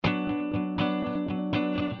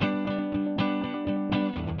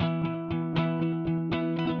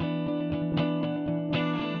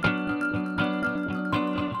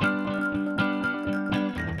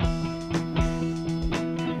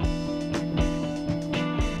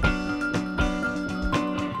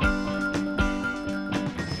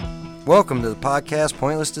Welcome to the podcast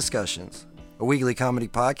Pointless Discussions, a weekly comedy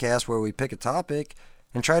podcast where we pick a topic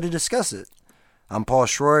and try to discuss it. I'm Paul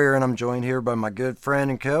Schroyer, and I'm joined here by my good friend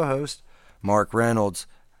and co-host, Mark Reynolds.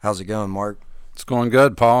 How's it going, Mark? It's going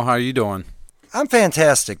good, Paul. How are you doing? I'm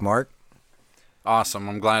fantastic, Mark. Awesome.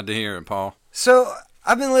 I'm glad to hear it, Paul. So,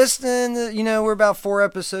 I've been listening, we're about 4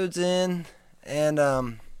 episodes in, and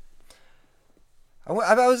I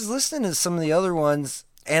was listening to some of the other ones,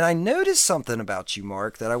 and I noticed something about you,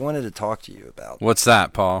 Mark, that I wanted to talk to you about. What's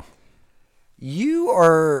that, Paul? You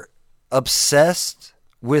are obsessed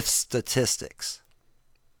with statistics.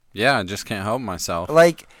 Yeah, I just can't help myself.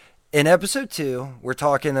 Like, in episode 2, we're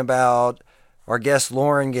talking about our guest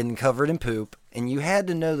Lauren getting covered in poop, and you had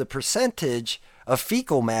to know the percentage of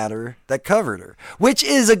fecal matter that covered her, which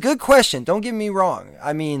is a good question. Don't get me wrong.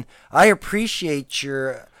 I mean, I appreciate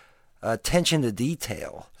your attention to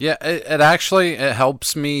detail. Yeah, it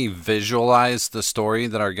helps me visualize the story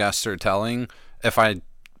that our guests are telling if I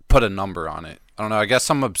put a number on it. I don't know. I guess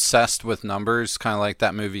I'm obsessed with numbers, kind of like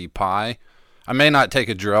that movie Pi. I may not take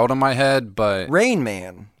a drill to my head, but... Rain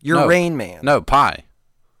Man. You're Rain Man. No, Pi.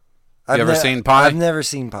 You ever seen Pi? I've never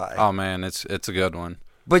seen Pi. Oh, man, it's a good one.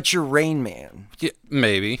 But you're Rain Man. Yeah,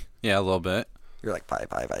 maybe. Yeah, a little bit. You're like Pi,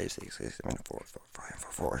 5, 6, 7, 4,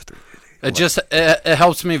 4, 3. It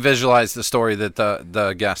helps me visualize the story that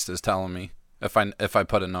the guest is telling me if I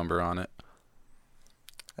put a number on it.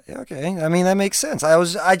 Okay, I mean that makes sense.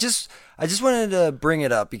 I just wanted to bring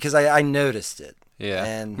it up because I noticed it. Yeah,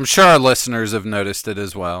 and I'm sure our listeners have noticed it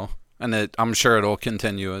as well, and I'm sure it'll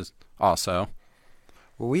continue as also.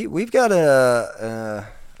 Well, we've got a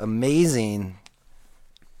amazing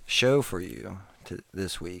show for you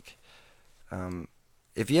this week.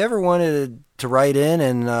 If you ever wanted to write in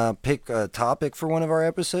and pick a topic for one of our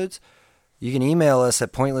episodes, you can email us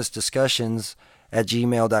at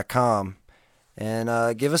pointlessdiscussions@gmail.com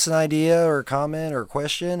and give us an idea or a comment or a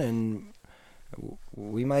question, and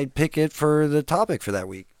we might pick it for the topic for that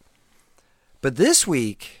week. But this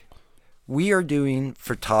week, we are doing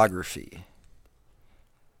photography.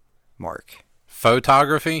 Mark.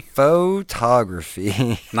 Photography?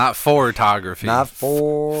 Photography. Not photography. Not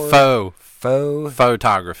for...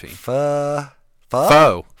 Photography. Pho.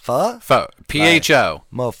 P-H-O.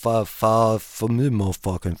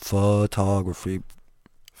 Motherfucking photography.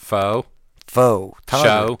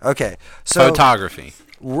 Show. Okay. So photography.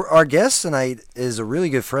 Our guest tonight is a really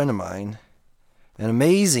good friend of mine. An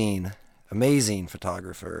amazing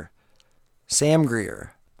photographer. Sam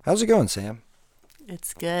Greer. How's it going, Sam?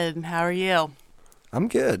 It's good. How are you? I'm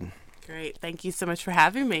good. Great. Thank you so much for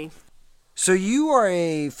having me. So you are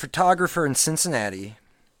a photographer in Cincinnati.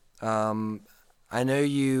 I know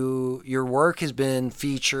your work has been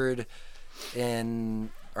featured in,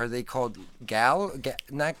 are they called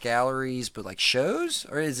not galleries, but like shows?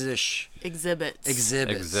 Or is it exhibits?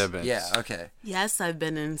 Exhibits. Yeah, okay. Yes, I've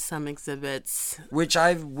been in some exhibits. Which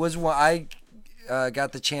I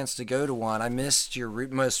got the chance to go to one. I missed your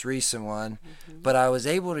most recent one, but I was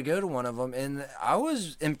able to go to one of them, and I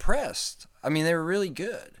was impressed. I mean, they were really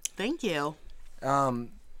good. Thank you.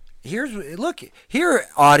 Here,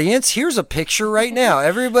 audience. Here's a picture right now.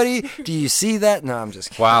 Everybody, do you see that? No, I'm just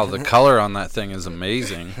kidding. Wow, the color on that thing is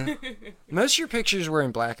amazing. Most of your pictures were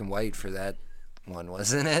in black and white for that one,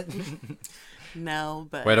 wasn't it? No,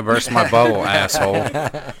 but... Way to burst my bubble, asshole.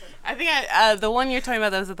 I think the one you're talking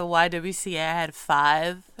about that was at the YWCA. I had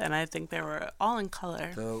 5, and I think they were all in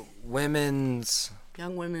color. So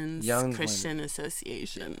Young Women's Christian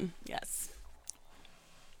Association. Yes.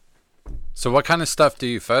 So what kind of stuff do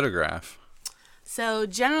you photograph? So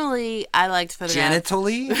generally, I like to photograph...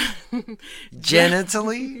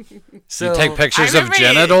 Genitally? So you take pictures of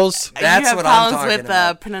genitals? That's what I'm talking about. You have problems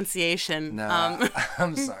with pronunciation. No,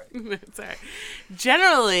 I'm sorry. Sorry.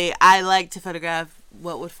 Generally, I like to photograph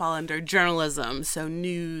what would fall under journalism. So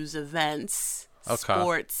news, events,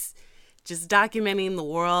 sports, just documenting the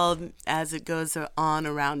world as it goes on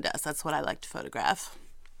around us. That's what I like to photograph.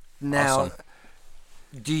 Now... Awesome.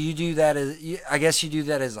 Do you do that I guess you do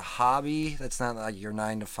that as a hobby? That's not like your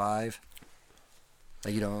 9 to 5?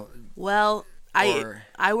 Like you don't... Well,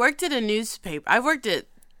 I worked at a newspaper. I worked at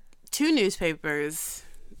 2 newspapers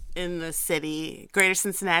in the city, greater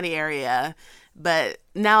Cincinnati area, but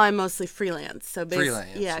now I'm mostly freelance. So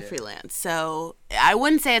freelance. So I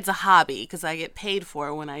wouldn't say it's a hobby because I get paid for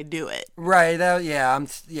it when I do it. Right. That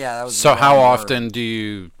was... So how often do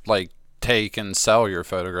you take and sell your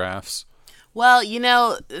photographs? Well,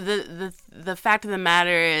 the fact of the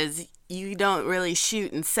matter is you don't really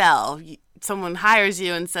shoot and sell. Someone hires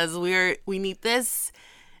you and says, we need this,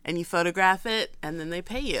 and you photograph it, and then they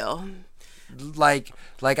pay you. like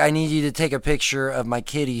I need you to take a picture of my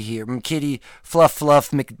kitty here, kitty Fluff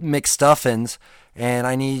McStuffins, and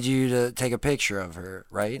I need you to take a picture of her,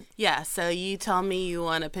 right? Yeah. So you tell me you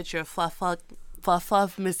want a picture of Fluff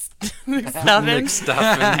Miss McStuffins,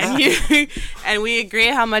 and we agree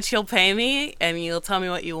how much you'll pay me, and you'll tell me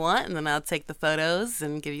what you want, and then I'll take the photos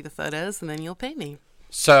and give you the photos, and then you'll pay me.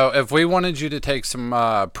 So if we wanted you to take some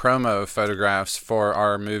promo photographs for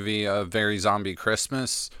our movie A Very Zombie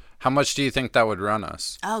Christmas, how much do you think that would run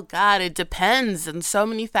us? Oh, God, it depends on so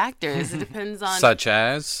many factors. It depends on... Such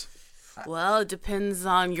as? Well, it depends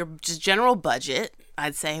on your just general budget.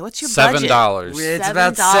 I'd say, what's your budget? $7. It's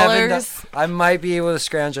about $7. I might be able to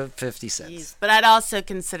scrounge up 50 cents. Jeez. But I'd also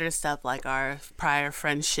consider stuff like our prior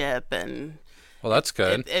friendship and... Well, that's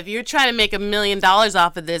good. If you're trying to make $1 million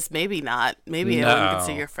off of this, maybe not. Maybe I wouldn't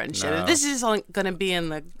consider your friendship. No. If this is only going to be in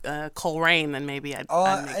the Coleraine, then maybe I'd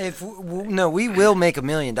make we will make $1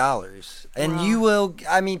 million, and you will.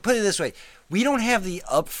 I mean, put it this way: we don't have the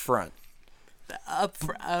upfront,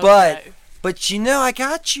 but you know, I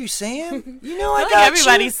got you, Sam. You know, I got you.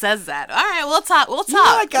 Everybody says that. All right, we'll talk. You know,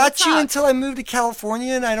 I got you until I move to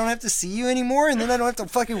California and I don't have to see you anymore, and then I don't have to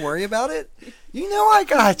fucking worry about it. You know, I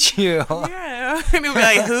got you. Yeah, and you'll be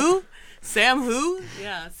like, who? Sam who?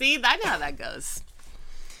 Yeah. See, I know how that goes.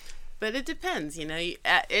 But it depends, you know.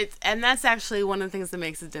 And that's actually one of the things that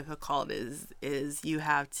makes it difficult is you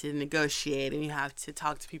have to negotiate and you have to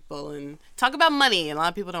talk to people and talk about money. And a lot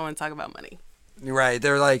of people don't want to talk about money. Right.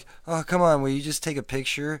 They're like, oh, come on, will you just take a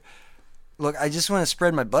picture? Look, I just want to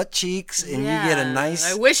spread my butt cheeks, and you get a nice...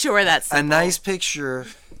 I wish you were that simple. A nice picture.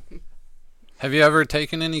 Have you ever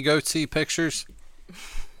taken any goatee pictures?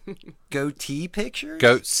 Goatee pictures?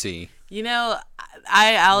 Goatee. You know,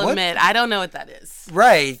 I'll admit, I don't know what that is.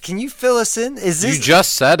 Right. Can you fill us in? Is this... You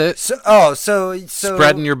just said it. So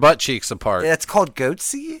spreading your butt cheeks apart. It's called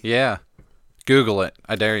goatee? Yeah. Google it.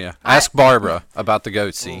 I dare you. Ask Barbara about the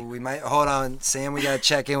goatee. We might... Hold on, Sam. We got to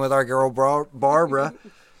check in with our girl, Barbara.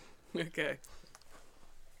 Okay.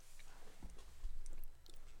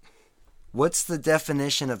 What's the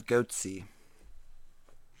definition of goatee?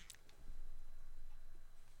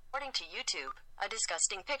 According to YouTube, a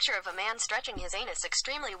disgusting picture of a man stretching his anus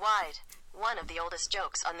extremely wide. One of the oldest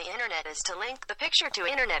jokes on the internet is to link the picture to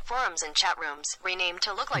internet forums and chat rooms, renamed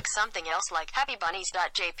to look like something else like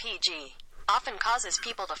happybunnies.jpg. Often causes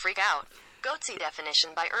people to freak out. Goatee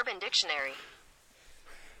definition by Urban Dictionary.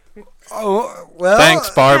 Oh, well... Thanks,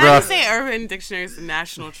 Barbara. I would say Urban Dictionary is a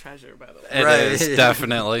national treasure, by the way. It is,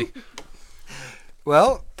 definitely.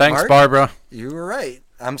 Well, thanks, Mark, Barbara. You were right.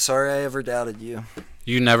 I'm sorry I ever doubted you.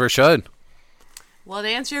 You never should. Well, to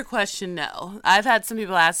answer your question, no. I've had some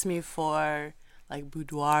people ask me for, like,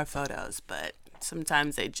 boudoir photos, but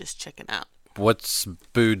sometimes they just chicken out. What's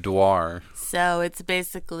boudoir? So it's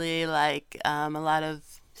basically like a lot of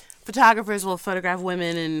photographers will photograph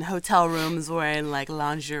women in hotel rooms wearing like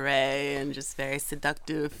lingerie and just very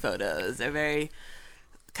seductive photos. They're very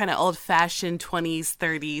kind of old-fashioned 20s,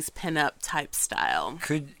 30s pinup type style.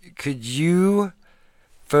 Could you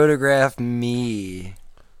photograph me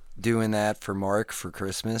doing that for Mark for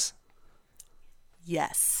Christmas?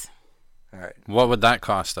 Yes. All right. What would that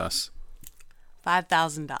cost us?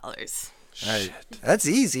 $5,000. Right. That's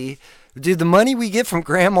easy. Dude, the money we get from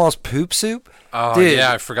Grandma's poop soup. Oh, dude,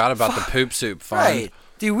 yeah, I forgot about the poop soup fund. Right.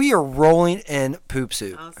 Dude, we are rolling in poop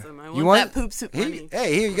soup. Awesome. I want that poop soup money.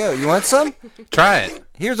 Hey, here you go. You want some? Try it.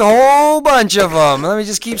 Here's a whole bunch of them. Let me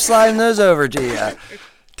just keep sliding those over to you.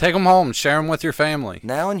 Take them home. Share them with your family.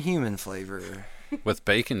 Now in human flavor. With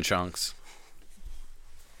bacon chunks.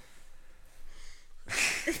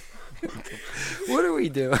 What are we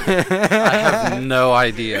doing? I have no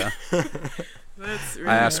idea. That's really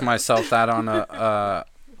I ask myself that on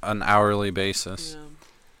an hourly basis.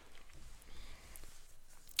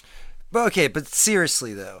 Yeah. But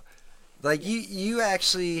seriously though, like you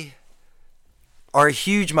actually are a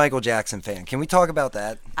huge Michael Jackson fan. Can we talk about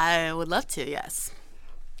that? I would love to, yes.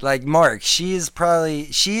 Like Mark, she is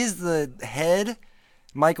the head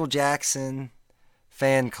Michael Jackson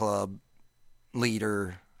fan club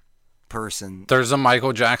leader person. There's a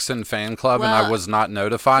Michael Jackson fan club, and I was not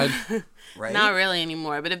notified. Right? Not really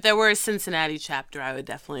anymore, but if there were a Cincinnati chapter, I would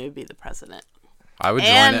definitely be the president. I would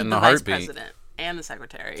join and it in the a vice heartbeat. president and the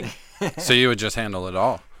secretary. So you would just handle it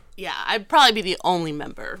all. Yeah, I'd probably be the only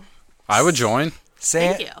member. I would join.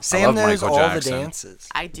 Sam, Thank you. Sam love knows Michael all Jackson. the dances.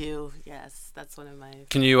 I do, yes. That's one of my...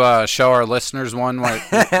 Can you show our listeners one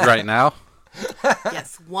right now?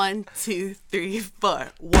 Yes, 1, 2, 3, 4.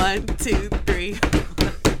 1, 2, 3.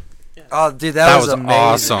 Yeah. Oh, dude, that was amazing.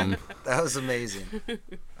 Awesome. That was amazing.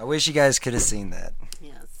 I wish you guys could have seen that.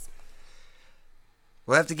 Yes.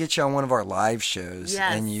 We'll have to get you on one of our live shows,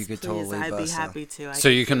 Yes, and you could please. totally I'd be bust them. happy to. So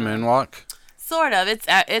you can moonwalk? Sort of.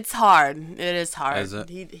 It's hard. It is hard. Is it?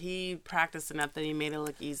 He practiced enough that he made it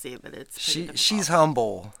look easy, but it's pretty difficult. She's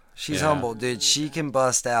humble. She's Yeah. humble, dude. She can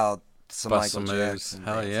bust out some Bust Michael some moves. Jackson.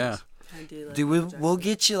 Hell dances. yeah. I do like Dude, Michael we'll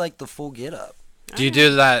Jackson. get you like the full get up. Do you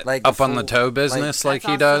do that Like up on the full- toe business like That's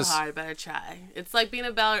he also does? hard, but I try. It's like being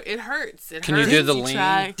a ballerina. It hurts. It Can you hurts. do the lean?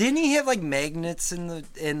 Try. Didn't he have like magnets in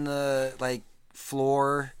the like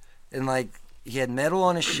floor, and like he had metal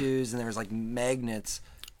on his shoes, and there was like magnets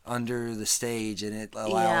under the stage, and it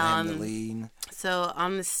allowed him to lean. So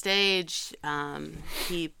on the stage,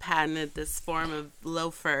 he patented this form of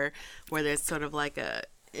loafer where there's sort of like a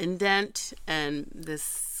indent, and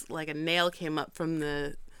this like a nail came up from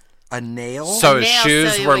the A nail? So his nail,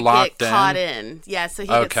 shoes so he were would locked get in? caught in. Yeah, so he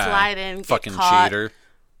could slide in, get Fucking caught, cheater.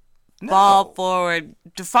 fall forward,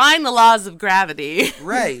 defying the laws of gravity.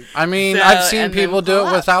 Right. I mean, So, I've seen and then people do pull it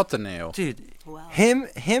up. without the nail. Dude, Wow. him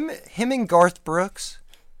and Garth Brooks,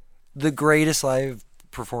 the greatest live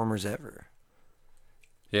performers ever.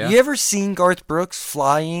 Yeah. You ever seen Garth Brooks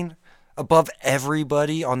flying above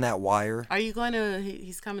everybody on that wire? Are you going to?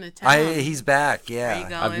 He's coming to town. He's back, Are yeah. you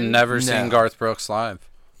going? I've never seen No. Garth Brooks live.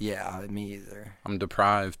 Yeah, me either. I'm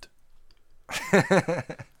deprived.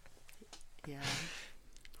 Yeah,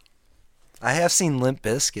 I have seen Limp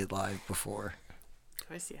Bizkit live before. of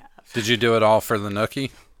course you have. Did you do it all for the nookie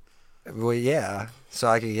Well, yeah, so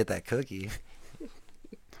I could get that cookie.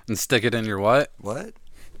 and stick it in your what? What?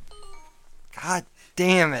 God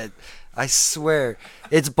damn it. I swear.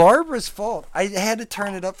 It's Barbara's fault. I had to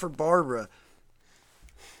turn it up for Barbara.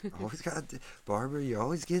 Always got Barbara, you're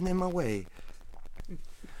always getting in my way.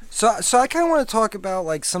 So I kind of want to talk about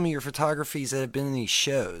like some of your photographies that have been in these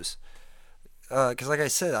shows. Because like I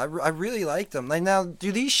said, I really like them. Like now,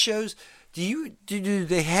 do these shows, do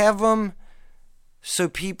they have them so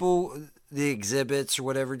people, the exhibits or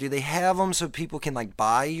whatever, do they have them so people can like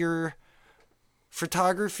buy your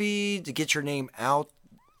photography to get your name out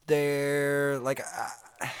there? Like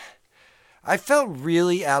I felt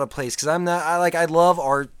really out of place because I love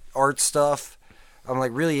art stuff. I'm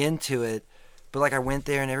like really into it, but like I went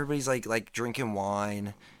there and everybody's like drinking wine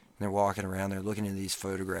and they're walking around, they're looking at these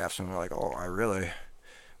photographs and they're like, oh, I really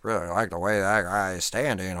like the way that guy is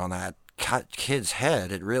standing on that kid's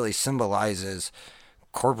head. It really symbolizes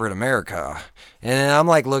corporate America. And I'm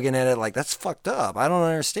like looking at it like, that's fucked up. I don't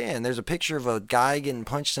understand. There's a picture of a guy getting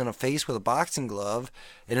punched in the face with a boxing glove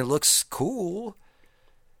and it looks cool,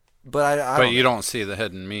 but But you don't see the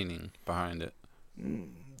hidden meaning behind it.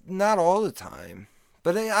 not all the time.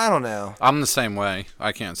 But I don't know. I'm the same way.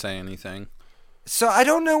 I can't say anything. So I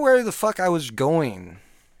don't know where the fuck I was going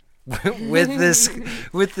with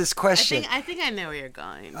this question. I think I know where you're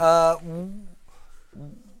going.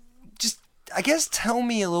 Just I guess tell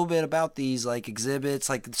me a little bit about these like exhibits,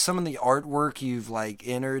 like some of the artwork you've like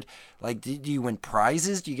entered. Like, do you win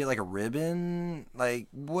prizes? Do you get like a ribbon? Like,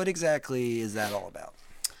 what exactly is that all about?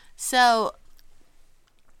 So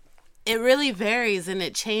it really varies and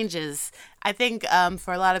it changes. I think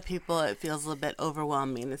for a lot of people it feels a little bit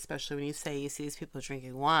overwhelming, especially when you see these people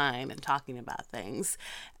drinking wine and talking about things,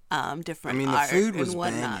 different I mean, the art food was and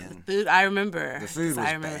whatnot. banging. The food, I remember. The food was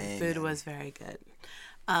I remember the food banging. was very good.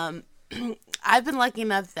 I've been lucky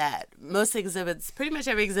enough that most exhibits, pretty much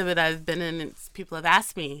every exhibit I've been in, people have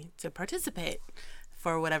asked me to participate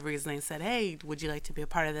for whatever reason. They said, hey, would you like to be a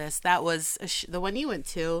part of this? That was the one you went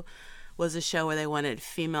to was a show where they wanted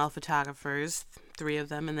female photographers, 3 of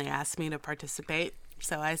them, and they asked me to participate.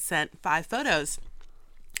 So I sent 5 photos.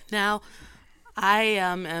 Now, I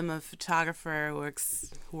am a photographer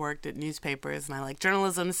who worked at newspapers, and I like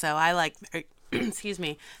journalism, so I like,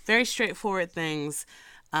 very straightforward things.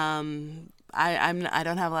 I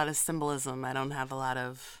don't have a lot of symbolism. I don't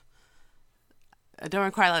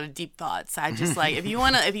require a lot of deep thoughts. I just like, if you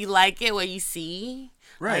like it, what you see.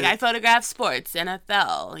 Right. Like I photograph sports,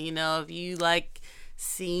 NFL. If you like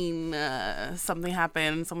seeing something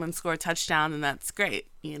happen, someone score a touchdown, then that's great.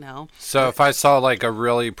 So if I saw like a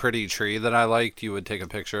really pretty tree that I liked, you would take a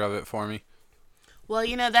picture of it for me? Well,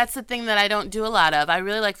 that's the thing that I don't do a lot of. I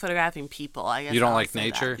really like photographing people. I guess You don't I'll like say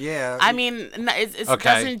nature? that. Yeah. I mean, it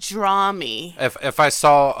Okay. doesn't draw me. If I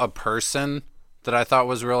saw a person that I thought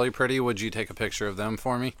was really pretty, would you take a picture of them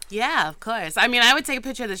for me? Yeah, of course. I mean, I would take a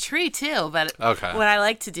picture of the tree too, but Okay. what I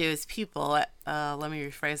like to do is people. Let me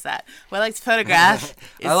rephrase that. What I like to photograph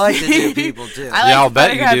is I like to do people too. I like Yeah, I'll to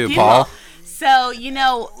bet you photograph do, people. Paul. So,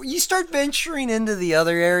 You start venturing into the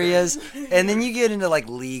other areas, and then you get into like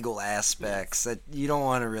legal aspects that you don't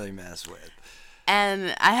want to really mess with.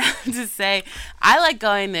 And I have to say, I like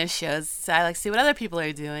going to shows. So I like to see what other people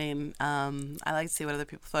are doing. I like to see what other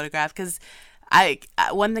people photograph because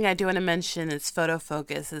one thing I do want to mention is Photo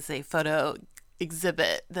Focus is a photo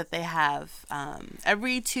exhibit that they have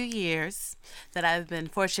every 2 years that I've been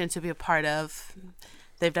fortunate to be a part of.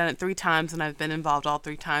 They've done it 3 times, and I've been involved all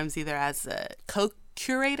 3 times, either as a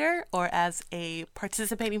co-curator or as a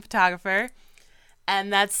participating photographer.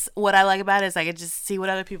 And that's what I like about it, is I can just see what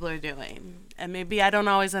other people are doing. And maybe I don't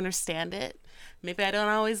always understand it. Maybe I don't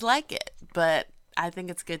always like it. But I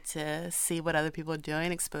think it's good to see what other people are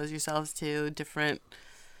doing, expose yourselves to different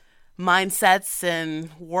mindsets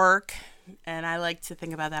and work. And I like to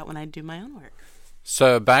think about that when I do my own work.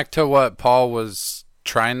 So back to what Paul was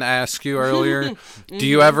trying to ask you earlier. Do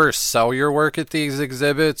you ever sell your work at these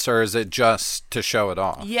exhibits, or is it just to show it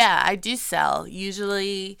off? Yeah, I do sell.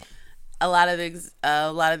 Usually a lot of these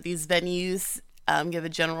venues give a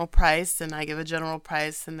general price, and I give a general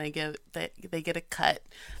price, and they get a cut.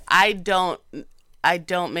 I don't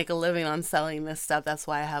make a living on selling this stuff. That's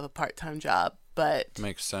why I have a part-time job. But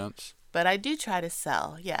makes sense. But I do try to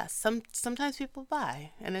sell. Yeah, sometimes people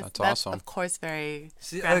buy, and that's awesome. Of course, very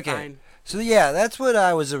Okay, gratifying. so yeah, that's what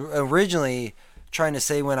I was originally trying to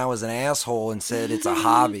say when I was an asshole and said it's a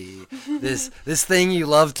hobby. This thing you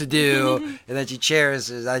love to do and that you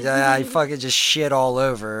cherish. I fucking just shit all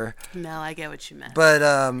over. No, I get what you meant. But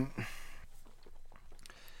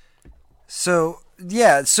so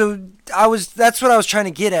yeah, that's what I was trying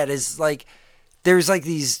to get at, is like there's like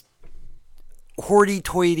these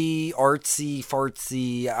hoity-toity, artsy,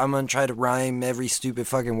 fartsy, I'm gonna try to rhyme every stupid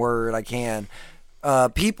fucking word I can,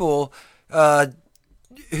 people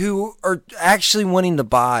who are actually wanting to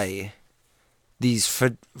buy these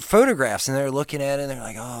photographs, and they're looking at it and they're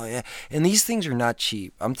like, oh yeah, and these things are not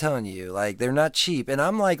cheap. I'm telling you, like, they're not cheap. And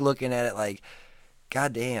I'm like looking at it like,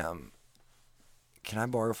 goddamn, can I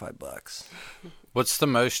borrow $5? What's the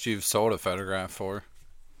most you've sold a photograph for,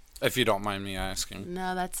 if you don't mind me asking?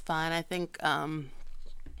 No, that's fine. I think about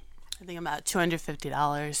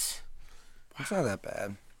 $250. It's not that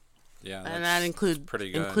bad. Yeah, and that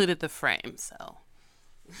pretty good. Included the frame, so.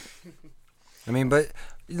 I mean, but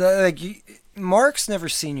like Mark's never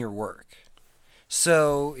seen your work,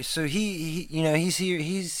 so he you know, he's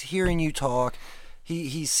hearing you talk.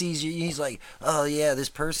 He sees you. He's like, oh yeah, this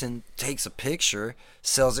person takes a picture,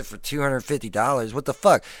 sells it for $250. What the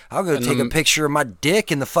fuck? I'll go take a picture of my dick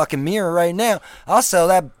in the fucking mirror right now. I'll sell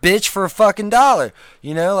that bitch for a fucking $1.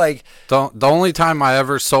 You know, like the only time I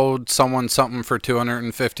ever sold someone something for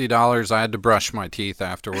 $250, I had to brush my teeth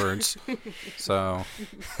afterwards. So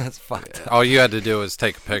that's fucked up. All you had to do was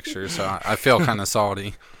take a picture. So I feel kind of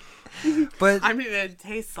salty. But I mean, it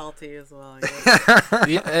tastes salty as well. I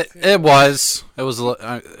yeah, it was.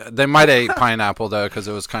 They might have ate pineapple though, because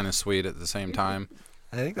it was kind of sweet at the same time.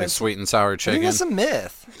 I think like sweet and sour chicken. I think that's a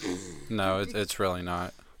myth. No, it's really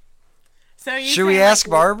not. So should we ask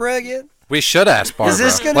Barbara again? We should ask Barbara. Is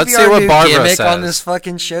this going to be our new gimmick on this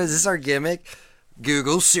fucking show? Is this our gimmick?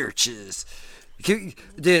 Google searches.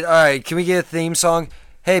 Dude, all right. Can we get a theme song?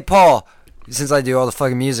 Hey, Paul. Since I do all the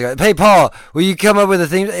fucking music. Hey, Paul. Will you come up with a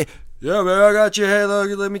theme? Hey, yeah, man, I got you. Hey,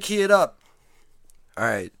 look, let me key it up. All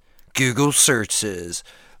right. Google searches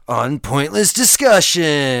on pointless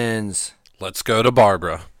discussions. Let's go to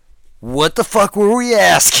Barbara. What the fuck were we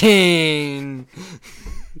asking?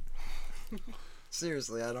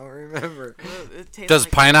 Seriously, I don't remember. Does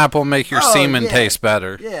pineapple make your semen taste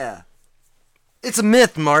better? Yeah. It's a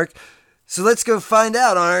myth, Mark. So let's go find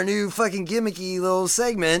out on our new fucking gimmicky little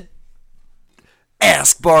segment.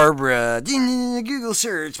 Ask Barbara. Google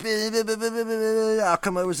search. I'll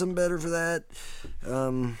come up with something better for that.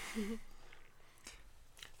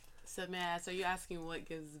 So, may I ask, are you asking what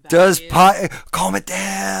gives value? Calm it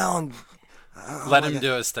down. Let him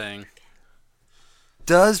do his thing.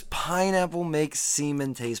 Does pineapple make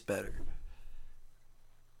semen taste better?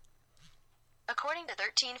 According to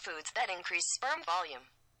 13 foods that increase sperm volume,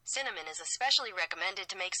 cinnamon is especially recommended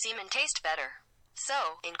to make semen taste better.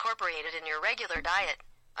 So, incorporate it in your regular diet.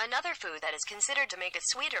 Another food that is considered to make it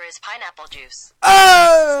sweeter is pineapple juice.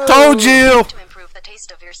 Oh! Told you! To improve the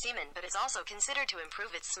taste of your semen, but is also considered to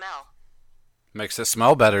improve its smell. Makes it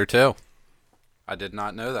smell better, too. I did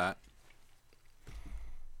not know that.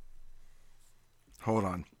 Hold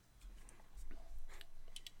on.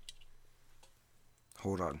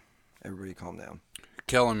 Everybody calm down. You're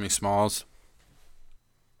killing me, Smalls.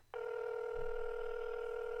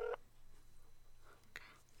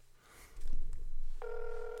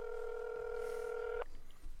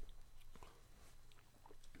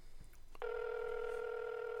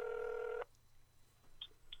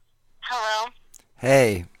 Hello?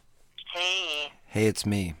 Hey. Hey. Hey, it's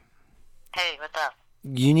me. Hey, what's up?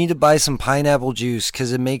 You need to buy some pineapple juice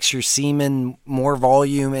because it makes your semen more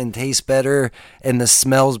volume and tastes better and the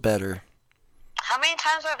smells better. How many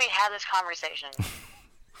times have we had this conversation?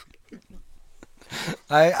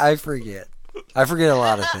 I forget. I forget a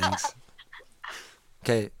lot of things.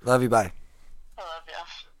 Okay, love you, bye. I love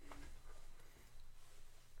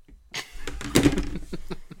you.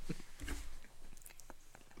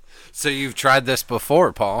 So you've tried this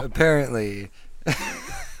before, Paul? Apparently.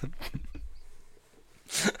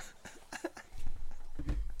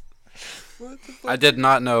 I did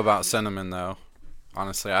not know about cinnamon, though.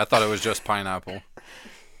 Honestly, I thought it was just pineapple. I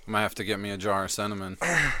might have to get me a jar of cinnamon. All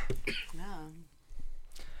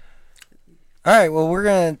right, well, we're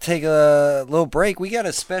going to take a little break. We got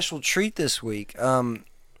a special treat this week.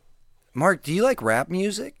 Mark, do you like rap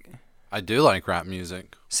music? I do like rap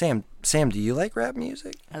music. Sam, do you like rap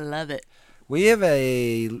music? I love it. We have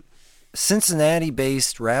a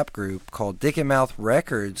Cincinnati-based rap group called Dick and Mouth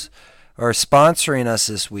Records are sponsoring us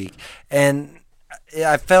this week. And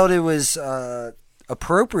I felt it was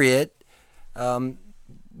appropriate. They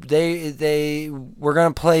were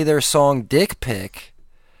going to play their song Dick Pic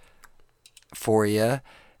for you,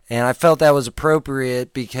 and I felt that was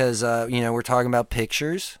appropriate because we're talking about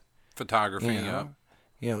pictures, Photography,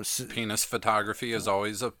 penis photography is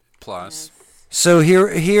always a plus. So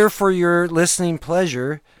here for your listening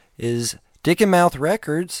pleasure is Dick and Mouth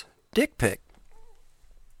Records Dick Pic.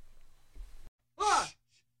 I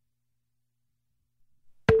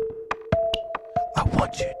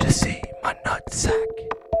want you to see my nutsack.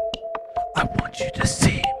 I want you to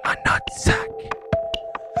see my nutsack.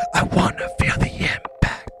 I wanna feel the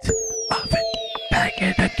impact of it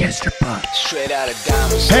banging against your butt. Straight out of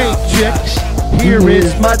Diamond. Hey chick, here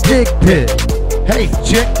is my dick pic. Hey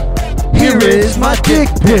chick, here is my dick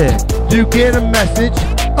pic. You get a message,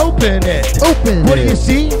 open it. What do you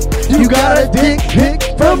see? You got a dick pic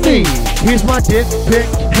from me. Here's my dick pic.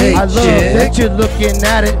 Hey, I love chick. that you're looking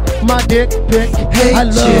at it. My dick pic. Hey, I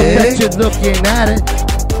love chick. that you're looking at it.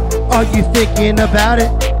 Are you thinking about it?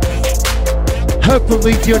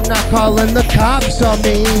 Hopefully you're not calling the cops on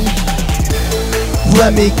me.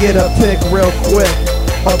 Let me get a pic real quick.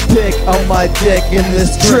 A pic of my dick in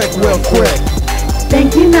this trick real quick.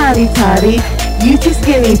 Thank you, Naughty Toddy. You too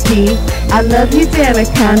skinny P. I love you,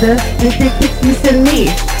 Danaconda. The dick pics you send me.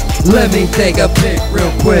 Let me take a pic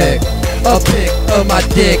real quick. A pic of my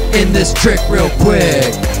dick in this trick real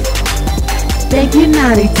quick. Thank you,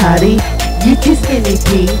 Naughty Toddy. You too skinny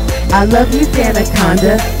P. I love you,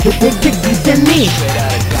 Danaconda. The dick pics you send me.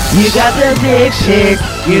 You got the dick pics,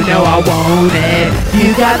 you know I want it.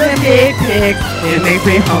 You got the dick pics, it makes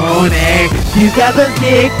me horny. You got the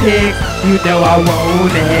dick pics, you know I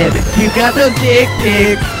want it. You got the dick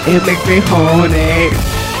pics, it makes me horny.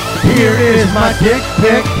 Here is my dick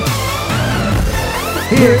pic.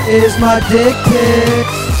 Here is my dick pic.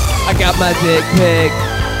 I got my dick pic.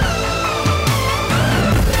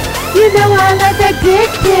 You know I like that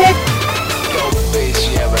dick pic.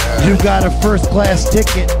 You got a first class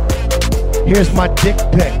ticket. Here's my dick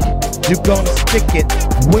pic. You gonna stick it.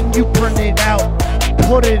 When you print it out,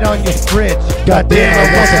 put it on your fridge. Goddamn, I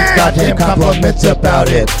want some goddamn compliments about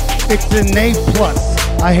it. It's an A+.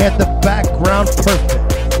 I had the background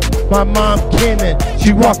perfect. My mom came in,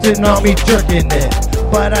 she walked in on me jerking it.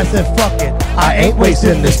 But I said, fuck it, I ain't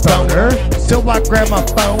wasting this boner. So I grabbed my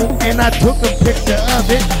phone and I took a picture of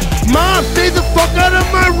it. Mom, stay the fuck out of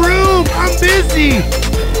my room, I'm busy.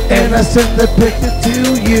 And I sent the picture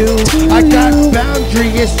to you. I got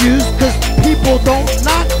boundary issues, cause people don't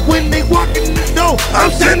knock when they walk in the door.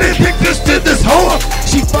 I'm sending pictures to this whore.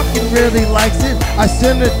 She fucking really likes it. I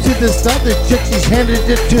sent it to this other chick, she's handed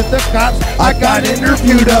it to the cops. I got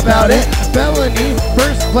interviewed about it. Felony,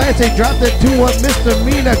 first class, they dropped it to a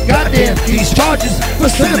misdemeanor. Goddamn, these charges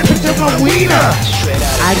for sending pictures of my wiener.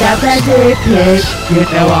 I got that dick pic, you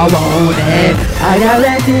know I want it. I got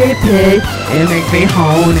that dick pic, it makes me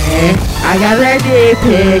horny. I got that dick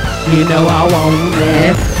pic, you know I want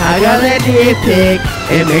it. I got that dick pic,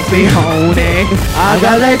 it makes me horny. I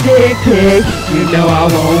got that dick pic, you know I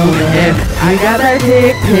want it. I got that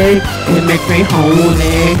dick pic, it makes me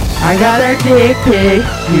horny. I got that dick pic,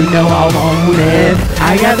 you know I want it.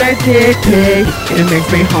 I got that dick pic, it makes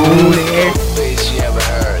me horny.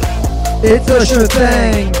 It's a sure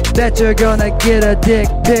thing that you're gonna get a dick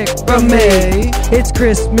pic from me. It's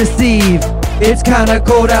Christmas Eve, it's kinda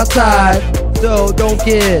cold outside, so don't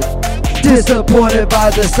get disappointed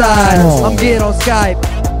by the size. I'm getting on Skype,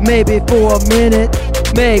 maybe for a minute.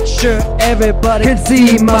 Make sure everybody can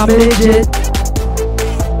see my midget.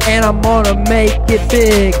 And I'm gonna make it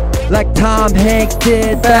big, like Tom Hanks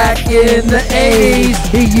did back in the 80s.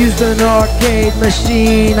 He used an arcade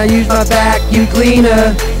machine, I used my vacuum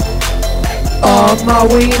cleaner on my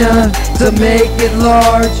wiener to make it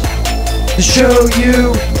large, to show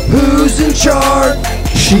you who's in charge.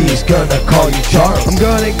 She's gonna call you Charles. I'm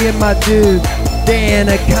gonna get my dude, the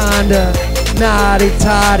Anaconda, Naughty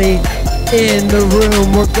Toddy, in the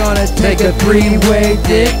room. We're gonna take a three-way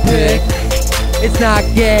dick pic. It's not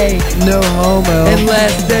gay, No homo.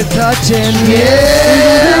 unless they're touching.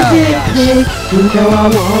 I got that dick pic, you know I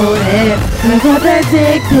want it. I got that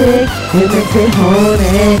dick pic, it makes me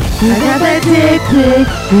horny. I got that dick pic,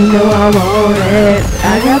 you know I want it.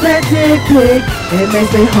 I got that dick pic, it makes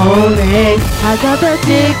me horny. I got that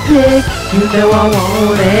dick pic, you know I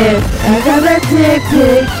want it. I got that dick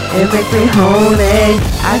pic, it makes me horny.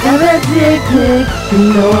 I got that dick pic,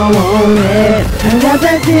 you know I want it. I got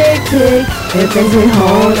that dick pic, it makes me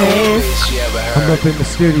horny. I'm up in the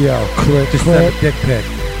studio. Just send a dick pic.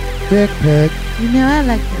 Dick pic. You know I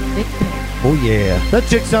like the dick pic. Oh yeah. That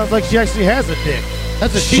chick sounds like she actually has a dick.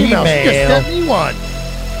 That's a she-male. She just sent me one.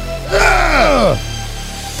 Ugh!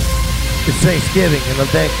 It's Thanksgiving and I'm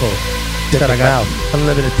thankful that I got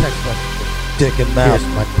unlimited text messages. Dick and mouth. Here's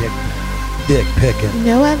my dick. Dick picking.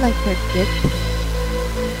 You know I like her dick pic.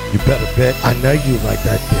 You better bet. I know you like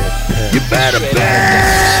that dick pic. You better bet.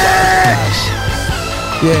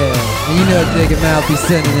 Yeah, you know Dick and Mouth be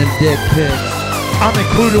sending them dick pics. I'm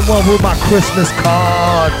including one with my Christmas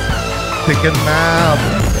cards. Dick and mouth.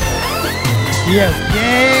 Yeah,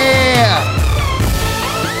 yeah.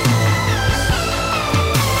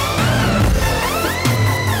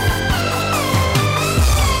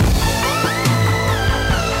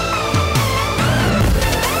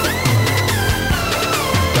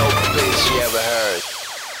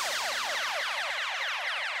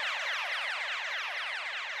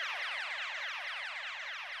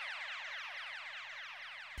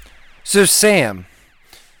 So Sam,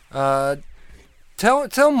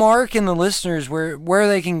 tell Mark and the listeners where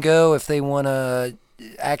they can go if they want to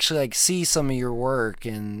actually like see some of your work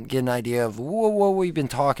and get an idea of what we've been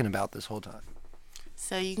talking about this whole time.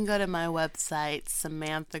 So you can go to my website,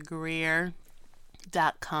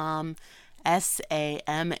 SamanthaGrier.com,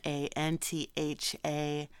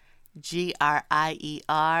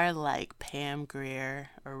 SamanthaGrier, like Pam Grier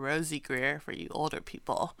or Rosie Grier for you older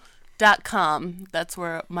people. .com. That's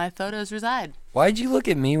where my photos reside. Why'd you look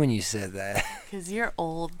at me when you said that? Because you're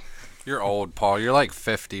old. You're old, Paul. You're like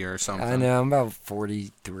 50 or something. I know. I'm about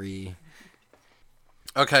 43.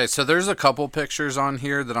 Okay, so there's a couple pictures on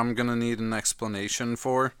here that I'm going to need an explanation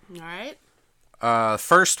for. All right.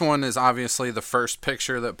 First one is obviously the first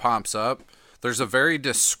picture that pops up. There's a very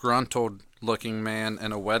disgruntled looking man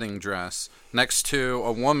in a wedding dress next to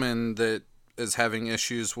a woman that is having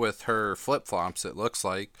issues with her flip-flops, it looks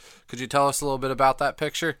like. Could you tell us a little bit about that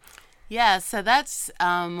picture? Yeah, so that's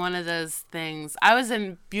one of those things. I was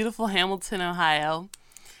in beautiful Hamilton, Ohio,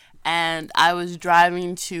 and I was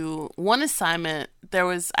driving to one assignment.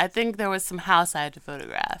 I think there was some house I had to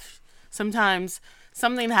photograph. Sometimes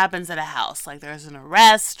something happens at a house, like there's an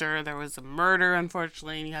arrest or there was a murder,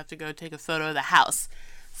 unfortunately, and you have to go take a photo of the house.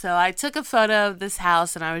 So I took a photo of this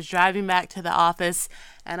house, and I was driving back to the office,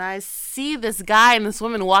 and I see this guy and this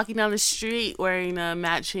woman walking down the street wearing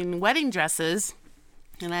matching wedding dresses.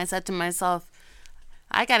 And I said to myself,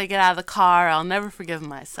 I got to get out of the car. I'll never forgive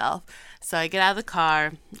myself. So I get out of the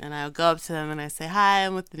car, and I'll go up to them, and I say, hi,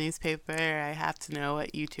 I'm with the newspaper. I have to know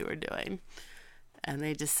what you two are doing. And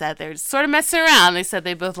they just said they were just sort of messing around. They said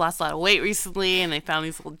they both lost a lot of weight recently, and they found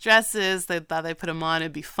these little dresses. They thought they put them on.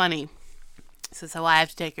 It'd be funny. So I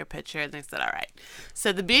have to take your picture. And they said, all right.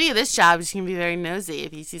 So the beauty of this job is you can be very nosy.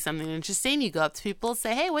 If you see something interesting, you go up to people and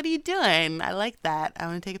say, hey, what are you doing? I like that. I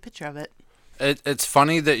want to take a picture of it. It's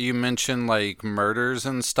funny that you mention like murders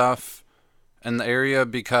and stuff in the area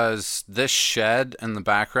because this shed in the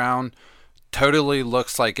background totally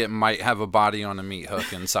looks like it might have a body on a meat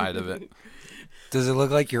hook inside of it. Does it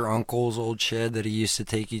look like your uncle's old shed that he used to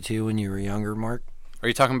take you to when you were younger, Mark? Are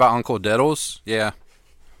you talking about Uncle Diddles? Yeah.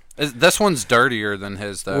 This one's dirtier than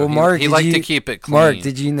his, though. Well, Mark, he liked to keep it clean. Mark,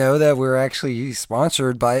 did you know that we're actually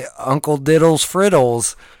sponsored by Uncle Diddles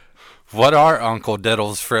Frittles? What are Uncle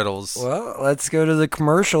Diddles Frittles? Well, let's go to the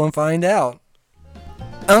commercial and find out.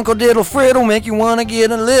 Uncle Diddle Friddle make you want to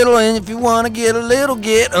get a little, and if you want to get a little,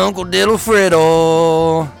 get Uncle Diddle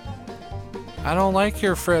Friddle. I don't like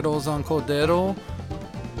your frittles, Uncle Diddle.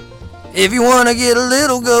 If you want to get a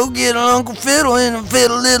little, go get an Uncle Fiddle and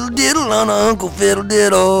fiddle little diddle on a Uncle Fiddle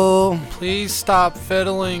Diddle. Please stop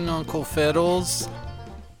fiddling, Uncle Fiddles.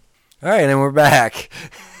 All right, and we're back.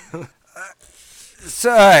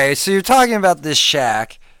 So you're talking about this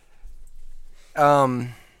shack Now,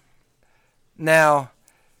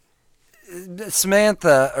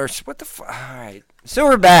 Samantha, or what the fuck? All right. So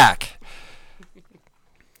we're back.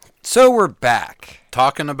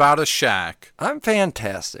 Talking about a shack. I'm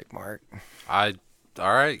fantastic, Mark. All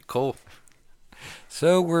right, cool.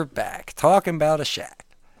 So we're back. Talking about a shack.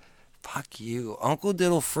 Fuck you. Uncle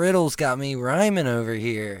Diddle Friddles got me rhyming over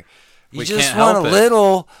here. You We just can't want help a it.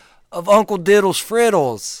 little of Uncle Diddle's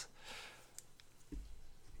Friddles.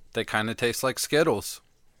 They kind of taste like Skittles.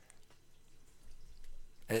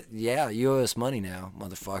 Yeah, you owe us money now,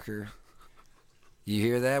 motherfucker. You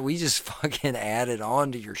hear that? We just fucking added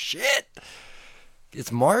on to your shit.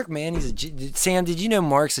 It's Mark, man. Sam, did you know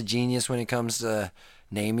Mark's a genius when it comes to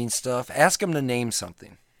naming stuff? Ask him to name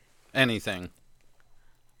something. Anything.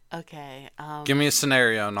 Okay. Give me a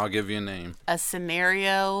scenario and I'll give you a name. A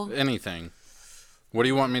scenario. Anything. What do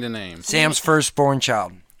you want me to name? Sam's firstborn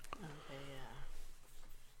child.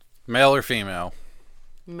 Male or female?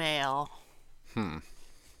 Male.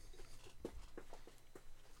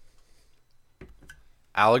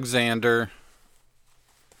 Alexander.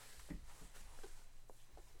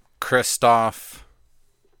 Christoph.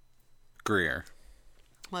 Greer.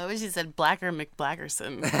 Well, I wish you said Blacker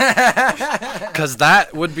McBlackerson. Because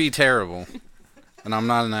that would be terrible. And I'm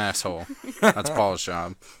not an asshole. That's Paul's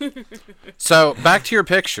job. So, back to your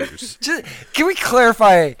pictures. Can we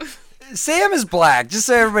clarify? Sam is black, just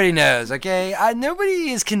so everybody knows, okay?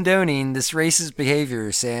 Nobody is condoning this racist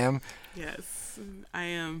behavior, Sam. Yes, I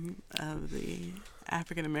am of the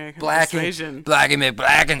African American Blackie persuasion.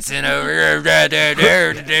 McBlackinson over And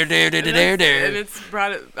here. it's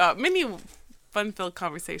brought about many fun-filled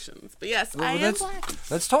conversations. But yes, I am black.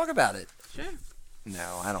 Let's talk about it. Sure.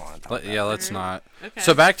 No, I don't want to talk about it. Yeah, let's not. Okay.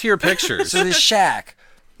 So, back to your pictures. So this shack,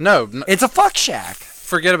 No, it's a fuck shack.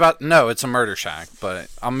 forget about... No, it's a murder shack, but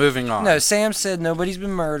I'm moving on. No, Sam said nobody's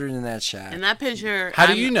been murdered in that shack. In that picture, How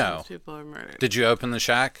do you know? most people are murdered. Did you open the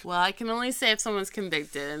shack? Well, I can only say if someone's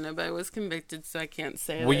convicted, and nobody was convicted, so I can't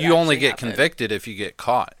say. Well, that you only actually get happened. convicted if you get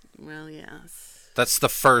caught. Well, yes. That's the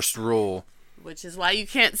first rule. Which is why you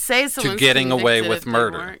can't say someone's getting away convicted with if they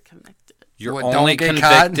murder. weren't convicted. You're What, only don't get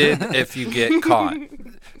caught? convicted if you get caught.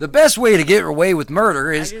 The best way to get away with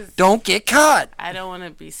murder is don't get caught. I don't want to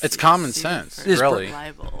be. It's common sued sense, for really.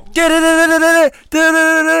 libel.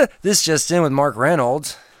 This just in with Mark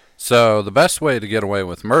Reynolds. So the best way to get away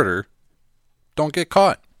with murder, don't get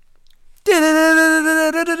caught.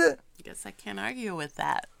 I guess I can't argue with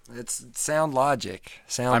that. It's sound logic.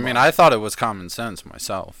 I mean, I thought it was common sense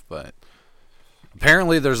myself, but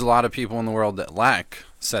apparently there's a lot of people in the world that lack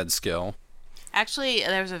said skill. Actually,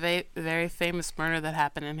 there was a very famous murder that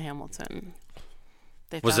happened in Hamilton.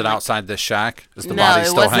 Was it outside this shack? Is the No, body it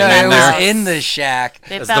still wasn't hanging it that there? was in the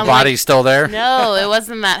shack. Is the body still there? No, it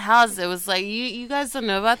wasn't that house. It was like you guys don't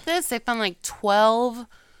know about this. They found like 12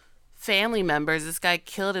 family members. This guy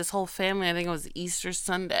killed his whole family. I think it was Easter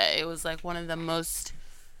Sunday. It was like one of the most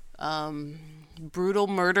brutal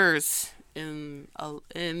murders in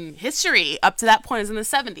history. Up to that point, it was in the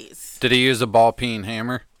 70s. Did he use a ball-peen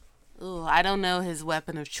hammer? Ooh, I don't know his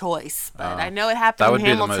weapon of choice, but I know it happened That would in be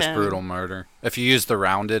Hamilton. the most brutal murder. If you used the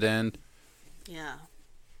rounded end, Yeah.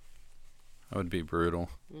 that would be brutal.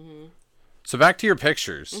 So back to your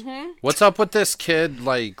pictures. What's up with this kid,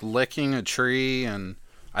 like, licking a tree, and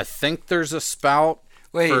I think there's a spout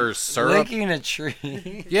for syrup? licking a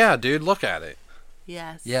tree. Yeah, dude, look at it.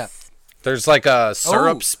 Yes. Yeah. There's like a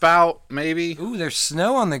syrup Oh. spout, maybe. Ooh, there's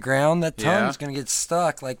snow on the ground. That Yeah. tongue's gonna get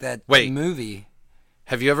stuck like that Wait. movie.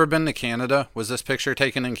 Have you ever been to Canada? Was this picture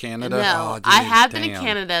taken in Canada? No, Oh, dude, I have been to damn.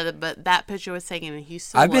 Canada, but that picture was taken in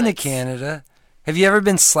Houston. I've been to Woods. Canada. Have you ever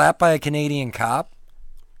been slapped by a Canadian cop?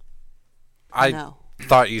 I No.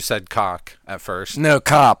 thought you said cock at first. No,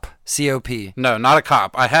 cop. C-O-P. No, not a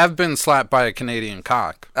cop. I have been slapped by a Canadian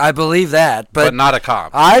cock, I believe that, but but not a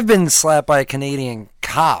cop. I've been slapped by a Canadian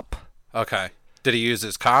cop. Okay. Did he use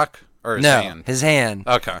his cock or his No, hand? his hand.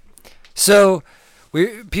 Okay. So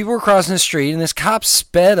people were crossing the street, and this cop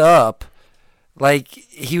sped up like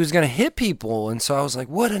he was going to hit people. And so I was like,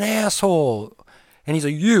 what an asshole. And he's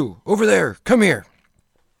like, you, over there, come here.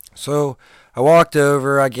 So I walked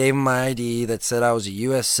over. I gave him my ID that said I was a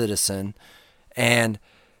U.S. citizen. And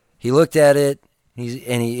he looked at it, and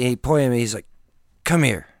he pointed at me. He's like, come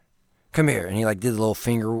here. Come here. And he like did a little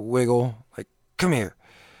finger wiggle, like, come here.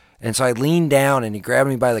 And so I leaned down, and he grabbed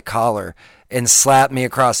me by the collar and slapped me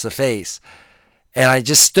across the face. And I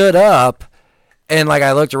just stood up, and like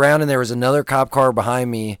I looked around, and there was another cop car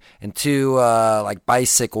behind me and two like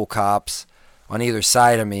bicycle cops on either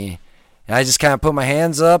side of me. And I just kind of put my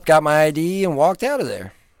hands up, got my ID, and walked out of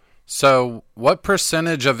there. So, what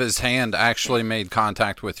percentage of his hand actually made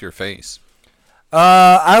contact with your face?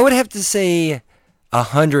 I would have to say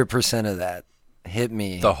 100% of that hit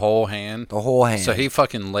me. The whole hand? The whole hand. So he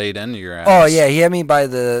fucking laid into your ass. Oh, yeah. He had me by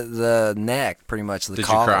the neck, pretty much. The Did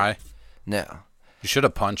collar. you cry? No. You should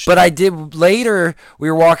have punched But him. I did later. We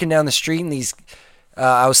were walking down the street and these.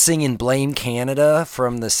 I was singing "Blame Canada"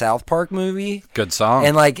 from the South Park movie. Good song.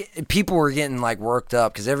 And like people were getting like worked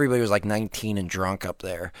up because everybody was like 19 and drunk up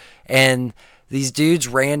there. And these dudes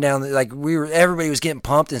ran down like everybody was getting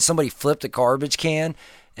pumped and somebody flipped a garbage can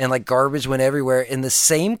and like garbage went everywhere. And the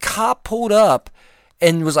same cop pulled up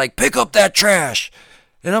and was like, "Pick up that trash."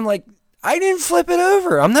 And I'm like, "I didn't flip it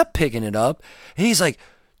over. I'm not picking it up." And he's like,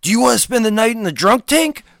 "Do you want to spend the night in the drunk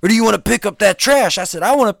tank or do you want to pick up that trash?" I said,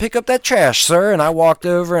 "I want to pick up that trash, sir." And I walked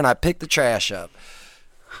over and I picked the trash up.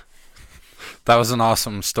 That was an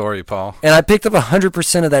awesome story, Paul. And I picked up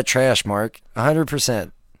 100% of that trash, Mark.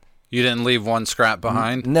 100%. You didn't leave one scrap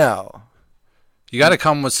behind? No. You got to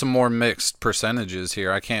come with some more mixed percentages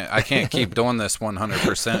here. I can't keep doing this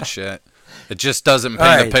 100% shit. It just doesn't paint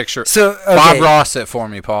All right. a picture. So, okay. Bob Ross it for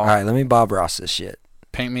me, Paul. All right, let me Bob Ross this shit.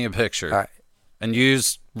 Paint me a picture. All right. And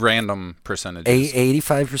use random percentages.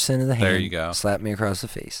 85% of the hand. There you go. Slapped me across the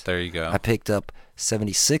face. There you go. I picked up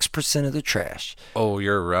 76% of the trash. Oh,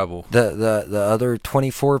 you're a rebel. The other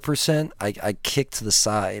 24%, I kicked to the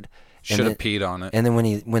side. Should have peed on it. And then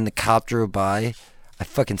when the cop drove by, I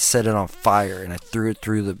fucking set it on fire and I threw it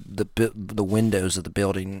through the windows of the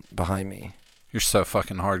building behind me. You're so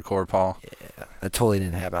fucking hardcore, Paul. Yeah, that totally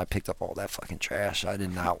didn't happen. I picked up all that fucking trash. I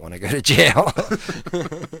did not want to go to jail.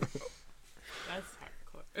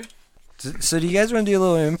 So do you guys want to do a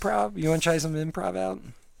little improv? You want to try some improv out?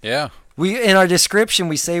 Yeah. We in our description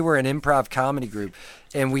we say we're an improv comedy group,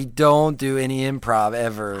 and we don't do any improv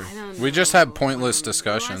ever. We just have pointless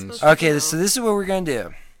discussions. Okay, so this is what we're gonna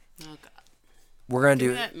do. Oh God. We're gonna Give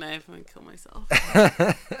do. me that knife and kill myself.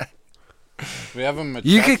 We have a machete.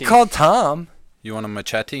 You could call Tom. You want a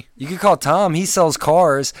machete? You could call Tom. He sells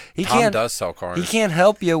cars. Tom does sell cars. He can't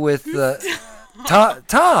help you with the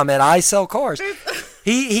Tom at I Sell Cars.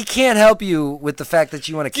 He can't help you with the fact that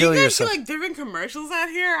you want to kill Do you guys yourself. do like different commercials out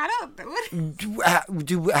here? I don't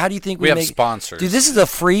know. How do you think We have make sponsors. Dude, this is a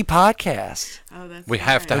free podcast. Oh, that's We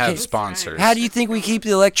have to right. have That's sponsors. How do you think we keep the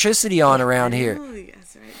electricity on around here? Oh,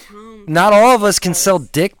 that's right, Tom. Not all of us can sell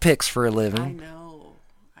dick pics for a I living. know.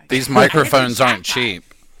 These microphones aren't cheap.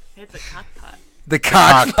 Hit the cockpot. The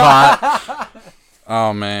cock. Cockpot.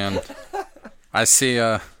 Oh man, I see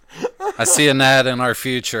an ad in our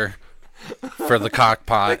future for the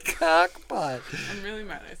cockpot. Cockpot. I'm really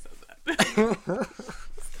mad I said that.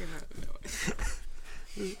 Just came out of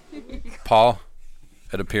nowhere. Paul,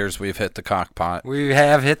 it appears we've hit the cockpot. We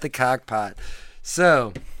have hit the cockpot.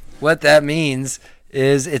 So, what that means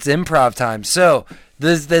is it's improv time. So,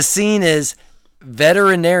 the scene is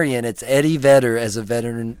veterinarian. It's Eddie Vedder as a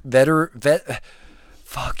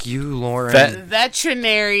fuck you, Lauren.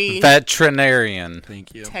 Veterinarian.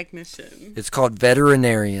 Thank you. Technician. It's called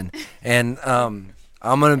Veterinarian. And I'm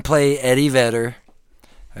going to play Eddie Vedder.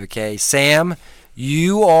 Okay. Sam,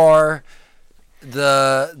 you are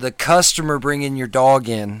the customer bringing your dog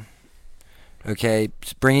in. Okay.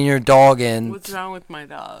 Bringing your dog in. What's wrong with my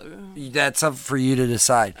dog? That's up for you to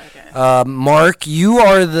decide. Okay. Mark, you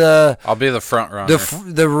are I'll be the front runner.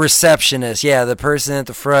 the receptionist. Yeah, the person at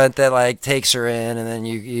the front that like takes her in, and then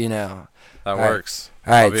you know. That All right. works.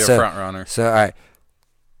 All right, I'll be so, a front runner. So, all right.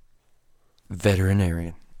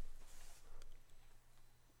 Veterinarian.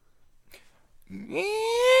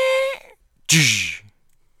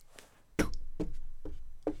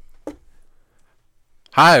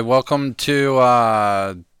 Hi, welcome to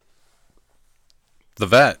the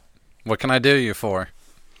vet. What can I do you for?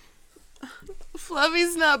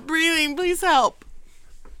 Fluffy's not breathing. Please help.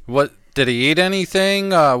 What did he eat anything?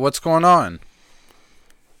 What's going on?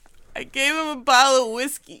 I gave him a bottle of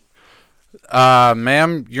whiskey.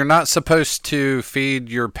 Ma'am, you're not supposed to feed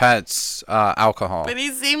your pets alcohol. But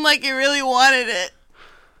he seemed like he really wanted it.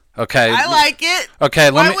 Okay. I like it.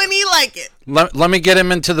 Okay, Why wouldn't he like it? Let me get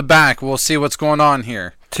him into the back. We'll see what's going on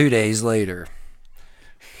here. 2 days later.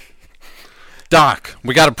 Doc,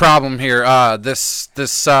 we got a problem here. This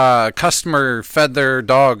customer fed their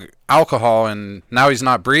dog alcohol and now he's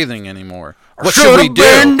not breathing anymore. What should we do?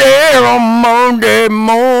 Been there on Monday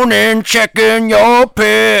morning checking your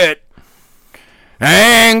pet.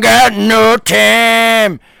 I ain't got no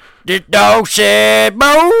time. This dog said,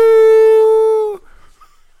 "Boo."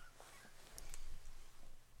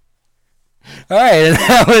 All right, and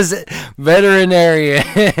that was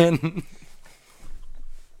Veterinarian.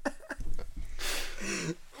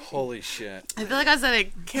 Holy shit. I feel like I was at a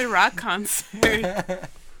Kid Rock concert.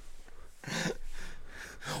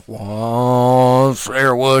 Once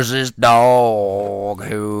there was this dog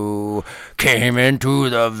who came into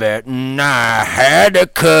the vet and I had to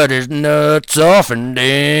cut his nuts off and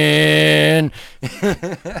then...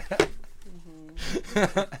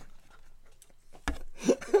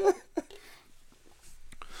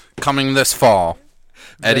 Coming this fall,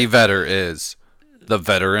 Eddie Vedder is the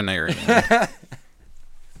veterinarian.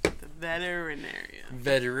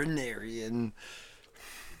 Veterinarian.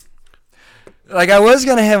 Like, I was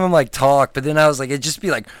going to have him, like, talk, but then I was like, it'd just be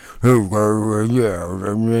like, come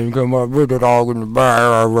up with the dog in the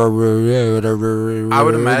bar. I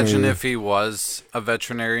would imagine if he was a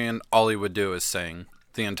veterinarian, all he would do is sing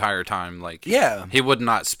the entire time. Like, Yeah. he would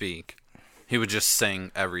not speak. He would just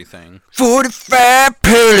sing everything. 45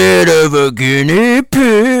 pellet of a guinea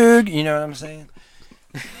pig. You know what I'm saying?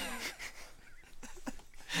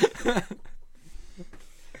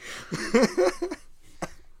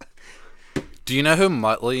 Do you know who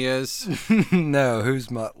Muttley is? No, who's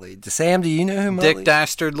Muttley? Sam, do you know who Muttley Dick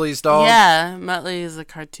Dastardly's dog? Yeah, Muttley is a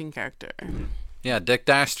cartoon character. Yeah, Dick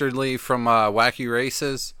Dastardly from Wacky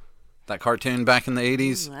Races. That cartoon back in the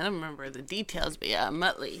 80s. I don't remember the details, but yeah,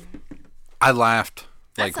 Muttley. I laughed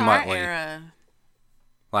like That's our Muttley era.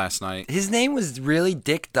 last night. His name was really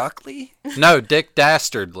Dick Duckley? No, Dick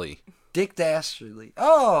Dastardly. Dick Dastardly.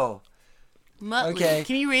 Oh. Muttley. Okay.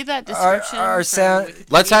 Can you read that description? Our sound...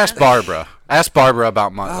 Let's ask Barbara. Ask Barbara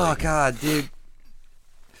about Muttley. Oh, God, dude.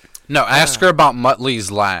 No, ask her about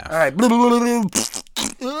Muttley's laugh. All right.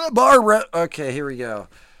 Barbara. Okay, here we go.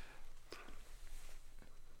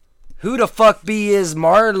 Who the fuck be is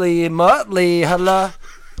Marley Muttley? Hello?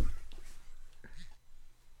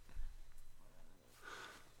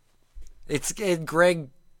 It's Greg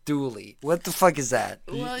Dooley. What the fuck is that?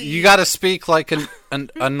 Well, You got to speak like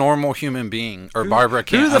a normal human being, or Barbara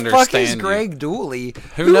can't Who the understand fuck is you. Greg Dooley?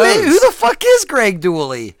 Who knows? Who the fuck is Greg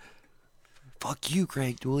Dooley? Fuck you,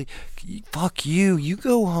 Greg Dooley. Fuck you. You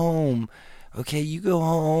go home. Okay, you go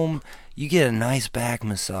home. You get a nice back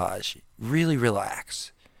massage. Really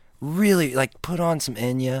relax. Really, like, put on some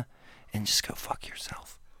Enya and just go fuck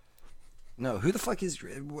yourself. No, who the fuck is...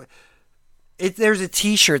 There's a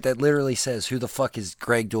t-shirt that literally says, who the fuck is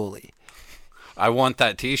Greg Dooley? I want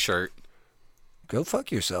that T-shirt. Go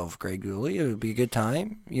fuck yourself, Greg Dooley. It'll be a good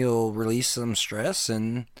time. You'll release some stress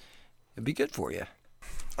and it'll be good for you.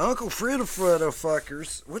 Uncle Friddle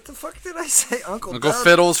fuckers. What the fuck did I say? Uncle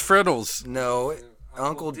Fiddles Friddles. No,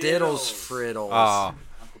 Uncle Diddles Friddles. Oh.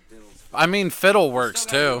 I mean, fiddle works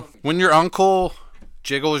too. When your uncle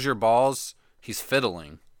jiggles your balls, he's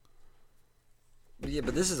fiddling. Yeah,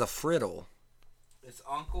 but this is a friddle. It's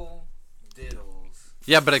Uncle Diddles.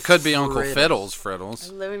 Yeah, but it could be Uncle Friddles.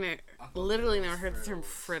 Fiddles Friddles. Literally never heard the term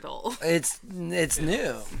friddle. It's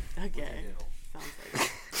new. Okay.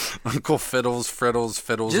 Sounds like Uncle Fiddles Friddles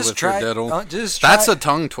Fiddles Just with try. your diddle. Just try. That's a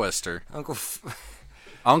tongue twister. Uncle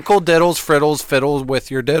Diddles Friddles Fiddles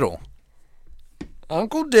with your diddle.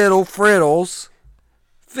 Uncle Diddle Friddles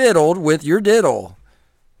fiddled with your diddle.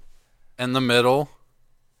 In the middle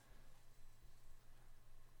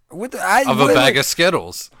What the, of a bag of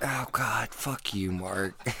Skittles. Oh God, fuck you,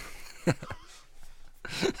 Mark.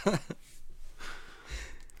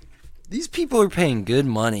 These people are paying good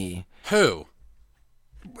money. Who?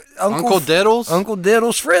 Uncle Diddles? Uncle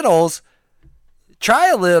Diddles Friddles. Try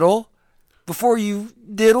a little before you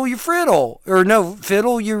diddle your friddle. Or no,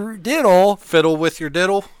 fiddle your diddle. Fiddle with your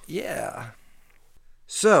diddle? Yeah.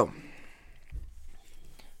 So,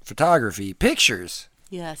 photography, pictures,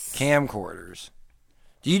 yes. camcorders.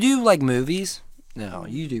 Do you do like movies? No,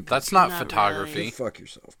 you do. That's not Not photography. really. Fuck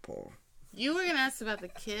yourself, Paul. You were gonna ask about the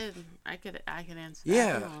kid. I could answer.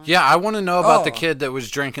 Yeah. That. Yeah, I want to know about the Oh. kid that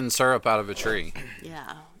was drinking syrup out of a tree.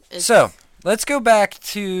 Yeah. It's- So, let's go back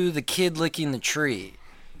to the kid licking the tree.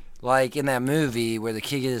 Like in that movie where the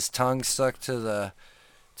kid gets his tongue stuck to the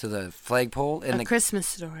flagpole and a the Christmas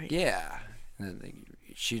Story. yeah, and then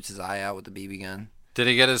he shoots his eye out with the BB gun. Did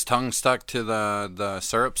he get his tongue stuck to the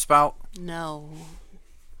syrup spout? No.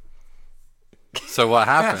 So what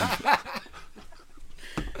happened?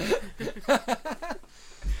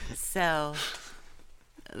 So,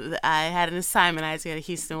 I had an assignment. I had to go to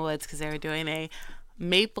Houston Woods because they were doing a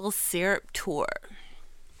maple syrup tour.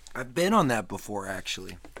 I've been on that before,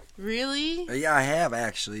 actually. Really? Yeah, I have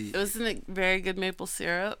actually. It wasn't it very good maple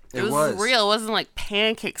syrup. It was was. real. It wasn't like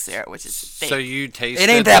pancake syrup, which is fake. So you tasted It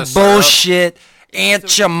ain't the that syrup? bullshit.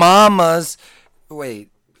 Aunt your mama's. Wait.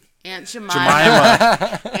 Aunt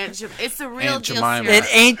Jemima. Jemima. It's the real Aunt deal Jemima. syrup. It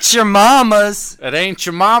ain't your mama's. It ain't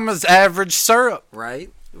your mama's average syrup.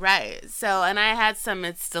 Right? Right. So, and I had some.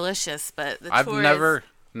 It's delicious, but the I've tour is-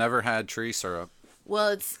 never had tree syrup.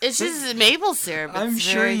 Well, it's just maple syrup. I'm It's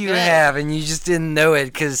sure very you good. have, and you just didn't know it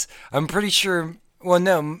because I'm pretty sure. Well,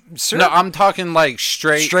 no, syrup. No, I'm talking like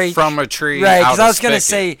straight from a tree. Right, because I was gonna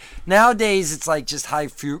say nowadays it's like just high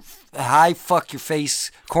fuck your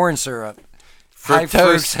face corn syrup. High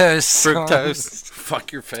Fructose.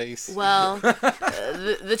 Fuck your face. Well,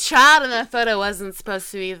 the child in that photo wasn't supposed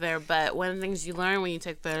to be there, but one of the things you learn when you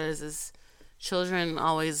take photos is children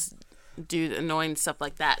always do annoying stuff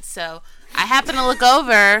like that. So I happen to look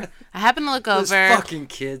over. Those fucking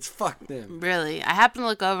kids. Fuck them. Really, I happen to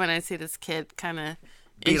look over and I see this kid kind of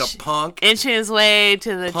Beat a punk. inching his way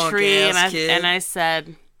to the tree, and I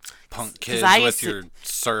said, Punk kids I with used to- your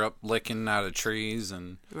syrup licking out of trees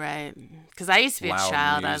and right, because I used to be a Loud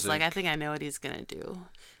child. I was like, music. I think I know what he's gonna do.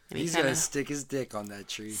 And He's kinda, gonna stick his dick on that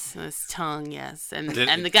tree. his tongue, yes, and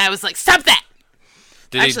Did- the guy was like, "Stop that!"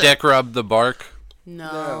 did Actually- he dick rub the bark?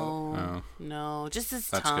 No, just his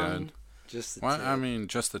That's tongue. good. Just the Well, tip. I mean,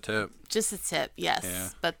 just the tip. Just the tip, yes. Yeah.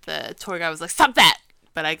 But the tour guy was like, "Stop that!"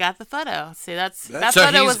 But I got the photo. See, that So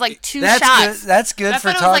photo he's- was like two That's shots. good. That's good That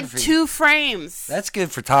photo photography. was like 2 frames. That's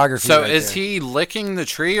good photography. So right is there. he licking the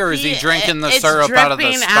tree or is he drinking the it's syrup out of the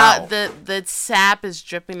dripping spout? the sap is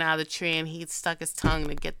dripping out of the tree, and he stuck his tongue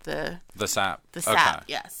to get the sap. sap. Okay.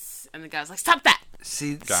 Yes, and the guy was like, "Stop that!"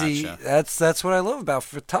 See, Gotcha. that's what I love about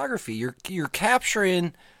photography. You're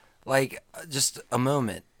capturing like just a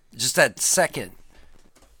moment, just that second.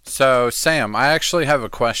 So, Sam, I actually have a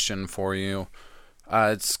question for you.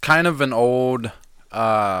 It's kind of an old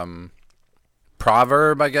proverb,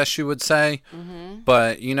 I guess you would say. Mm-hmm.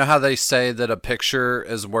 But you know how they say that a picture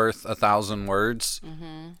is worth 1,000 words?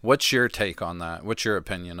 Mm-hmm. What's your take on that? What's your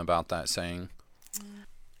opinion about that saying?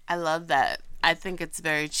 I love that. I think it's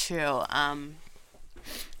very true. I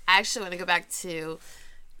actually want to go back to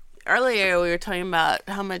earlier. We were talking about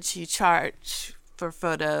how much you charge for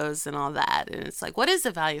photos and all that, and it's like, what is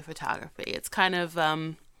the value of photography? It's kind of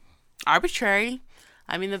arbitrary.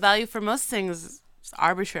 I mean, the value for most things is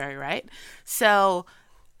arbitrary, right? So,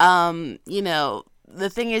 the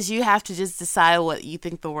thing is, you have to just decide what you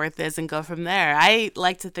think the worth is and go from there. I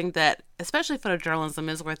like to think that, especially photojournalism,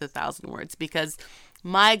 is worth 1,000 words, because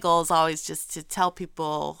my goal is always just to tell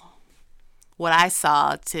people what I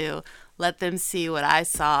saw, to let them see what I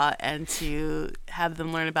saw, and to have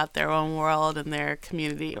them learn about their own world and their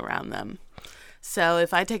community around them. So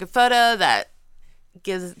if I take a photo that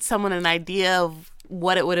gives someone an idea of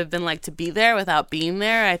what it would have been like to be there without being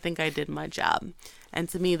there, I think I did my job. And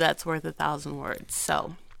to me, that's worth 1,000 words.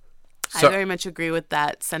 So I very much agree with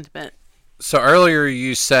that sentiment. So earlier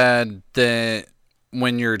you said that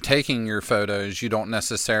when you're taking your photos, you don't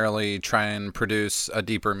necessarily try and produce a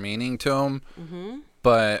deeper meaning to them. Mm-hmm.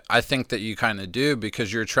 But I think that you kind of do,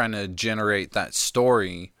 because you're trying to generate that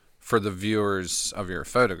story for the viewers of your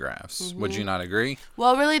photographs. Mm-hmm. Would you not agree?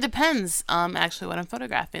 Well, it really depends, actually, what I'm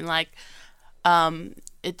photographing. Like,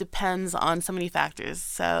 it depends on so many factors.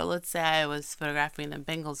 So let's say I was photographing a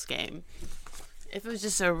Bengals game. If it was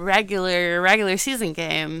just a regular season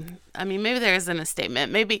game, I mean, maybe there isn't a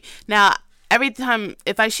statement. Maybe now, every time,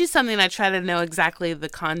 if I shoot something, I try to know exactly the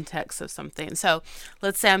context of something. So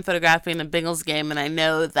let's say I'm photographing a Bengals game, and I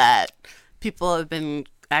know that people have been,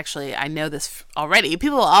 actually, I know this already.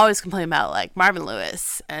 People always complain about, like, Marvin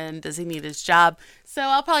Lewis, and does he need his job? So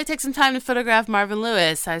I'll probably take some time to photograph Marvin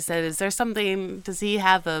Lewis. I said, is there something, does he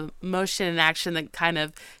have a motion and action that kind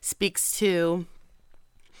of speaks to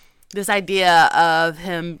this idea of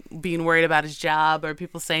him being worried about his job, or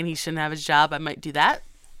people saying he shouldn't have his job? I might do that.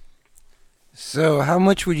 So how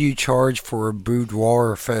much would you charge for a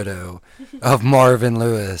boudoir photo of Marvin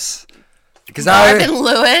Lewis? Because Marvin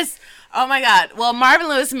Lewis? Oh my God. Well, Marvin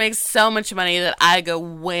Lewis makes so much money that I go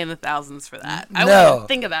way in the thousands for that. I wouldn't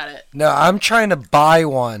think about it. No, I'm trying to buy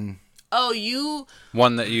one. Oh, you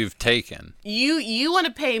One that you've taken. you want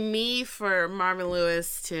to pay me for Marvin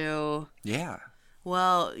Lewis to? Yeah.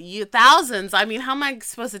 Well, you thousands. I mean, how am I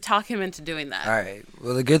supposed to talk him into doing that? All right.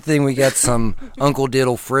 Well, the good thing we got some Uncle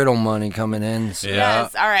Diddle Friddle money coming in. So. Yeah.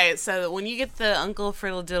 Yes. All right. So when you get the Uncle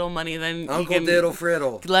Friddle Diddle money, then Uncle you can, Diddle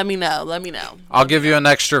Friddle. Let me know. Let me know. I'll give you an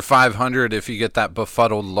extra 500 if you get that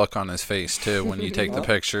befuddled look on his face too when you take the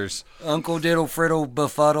pictures. Uncle Diddle Friddle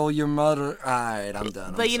befuddle your mother. All right, I'm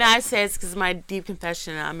done. But I say it's because my deep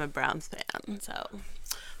confession, I'm a Browns fan. So,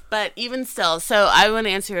 but even still, so I want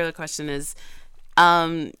to answer your other question is,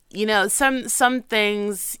 some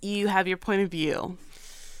things you have your point of view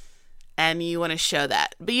and you want to show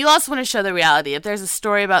that, but you also want to show the reality. If there's a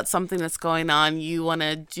story about something that's going on, you want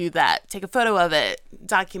to do that, take a photo of it,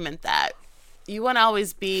 document that. you want to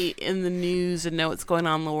always be in the news and know what's going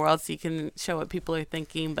on in the world, so you can show what people are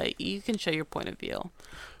thinking, but you can show your point of view.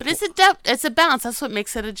 But it's a balance. That's what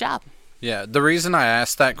makes it a job. Yeah, the reason I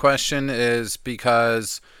asked that question is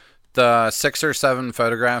because the 6 or 7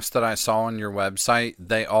 photographs that I saw on your website,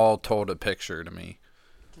 they all told a picture to me.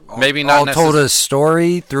 Maybe not all told a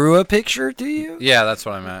story through a picture to you? Yeah, that's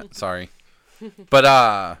what I meant. Sorry.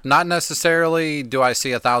 But not necessarily do I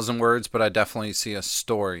see 1,000 words, but I definitely see a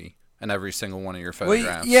story in every single one of your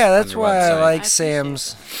photographs. Well, yeah, that's on your why website. I like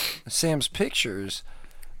Sam's pictures.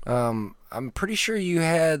 I'm pretty sure you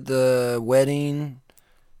had the wedding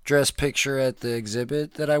dress picture at the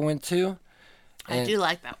exhibit that I went to. I do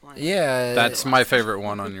like that one. Yeah. That's my favorite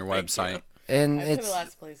one on your website. And I've been to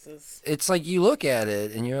lots of places. It's like you look at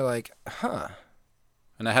it and you're like, huh.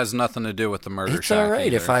 And it has nothing to do with the murder It's shack all right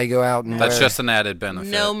either. if I go out and That's just an added benefit.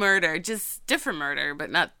 No murder, just different murder,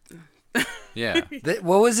 but not... Yeah.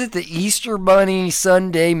 What was it? The Easter Bunny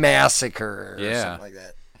Sunday Massacre or Yeah. something like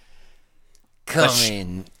that.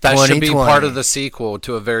 Coming That should be 2020. part of the sequel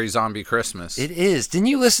to A Very Zombie Christmas. It is. Didn't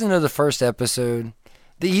you listen to the first episode?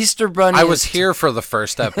 The Easter Bunny I was here for the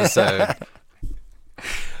first episode.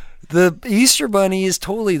 The Easter Bunny is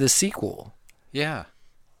totally the sequel. Yeah.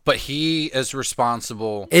 But he is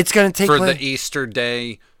responsible It's going to take for place. the Easter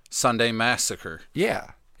Day Sunday Massacre.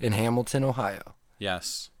 Yeah, in Hamilton, Ohio.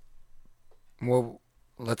 Yes. Well,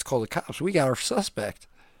 let's call the cops. We got our suspect.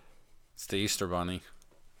 It's the Easter Bunny.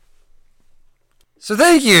 So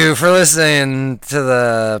thank you for listening to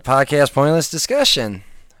the podcast Pointless Discussion.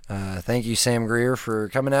 Thank you, Sam Greer, for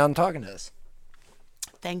coming out and talking to us.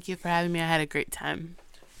 Thank you for having me. I had a great time.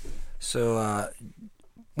 So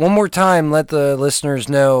one more time, let the listeners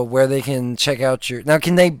know where they can check out your... Now,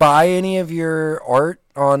 can they buy any of your art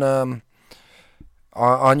on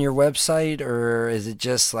your website, or is it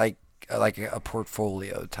just like a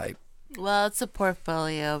portfolio type? Well, it's a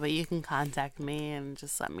portfolio, but you can contact me and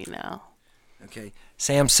just let me know. Okay.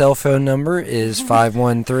 Sam's cell phone number is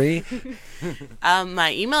 513.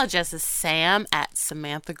 My email address is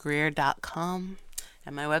sam@samanthagreer.com.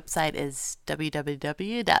 And my website is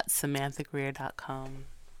www.samanthagreer.com.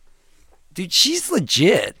 Dude, she's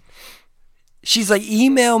legit. She's like,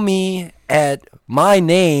 email me at my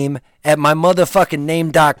name at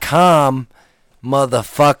mymotherfuckingname.com,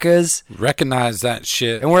 motherfuckers. Recognize that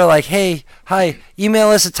shit. And we're like, hey, hi, email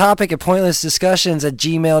us a topic at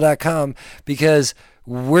pointlessdiscussions@gmail.com because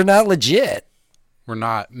we're not legit. We're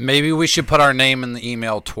not. Maybe we should put our name in the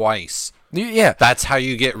email twice. Yeah. That's how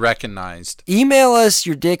you get recognized. Email us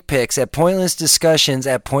your dick pics at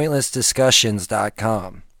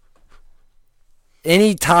pointlessdiscussions@pointlessdiscussions.com.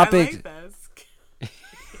 Any topic.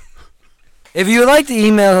 If you would like to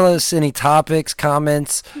email us any topics,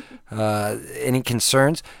 comments, any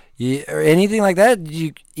concerns, or anything like that,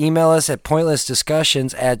 you email us at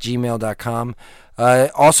pointlessdiscussions@gmail.com.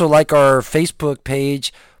 Also, like our Facebook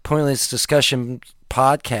page, Pointless Discussion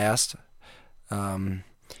Podcast.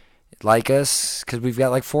 Like us, because we've got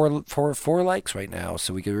like four likes right now,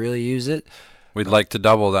 so we could really use it. We'd like to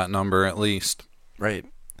double that number at least. Right.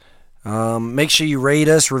 Make sure you rate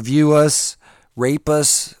us, review us, rape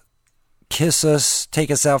us, kiss us, take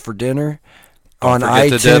us out for dinner on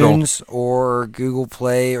iTunes or Google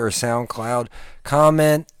Play or SoundCloud.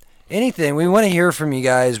 Comment, anything. We want to hear from you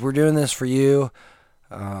guys. We're doing this for you.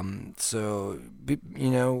 So, be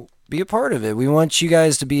a part of it. We want you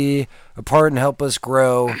guys to be a part and help us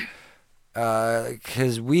grow.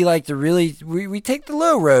 Because we like to we take the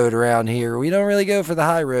low road around here. We don't really go for the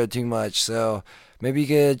high road too much. So maybe you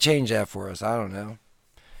could change that for us. I don't know.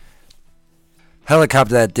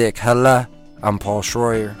 Helicopter that dick. Hello. I'm Paul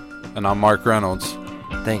Schroyer. And I'm Mark Reynolds.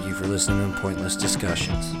 Thank you for listening to Pointless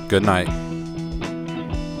Discussions. Good night.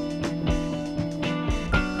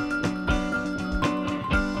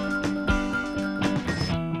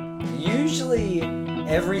 Usually,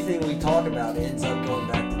 everything we talk about ends up going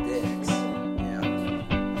back to dicks. Yeah.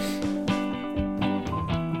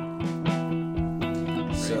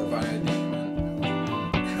 So,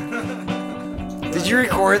 did you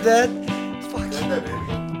record that?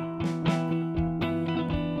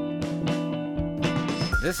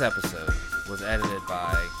 This episode was edited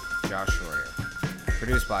by Josh Schroyer,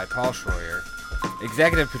 produced by Paul Schroyer,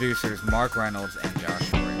 executive producers Mark Reynolds and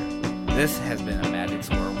Josh Schroyer. This has been a Magic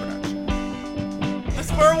Squirrel production. The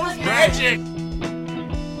squirrel was magic!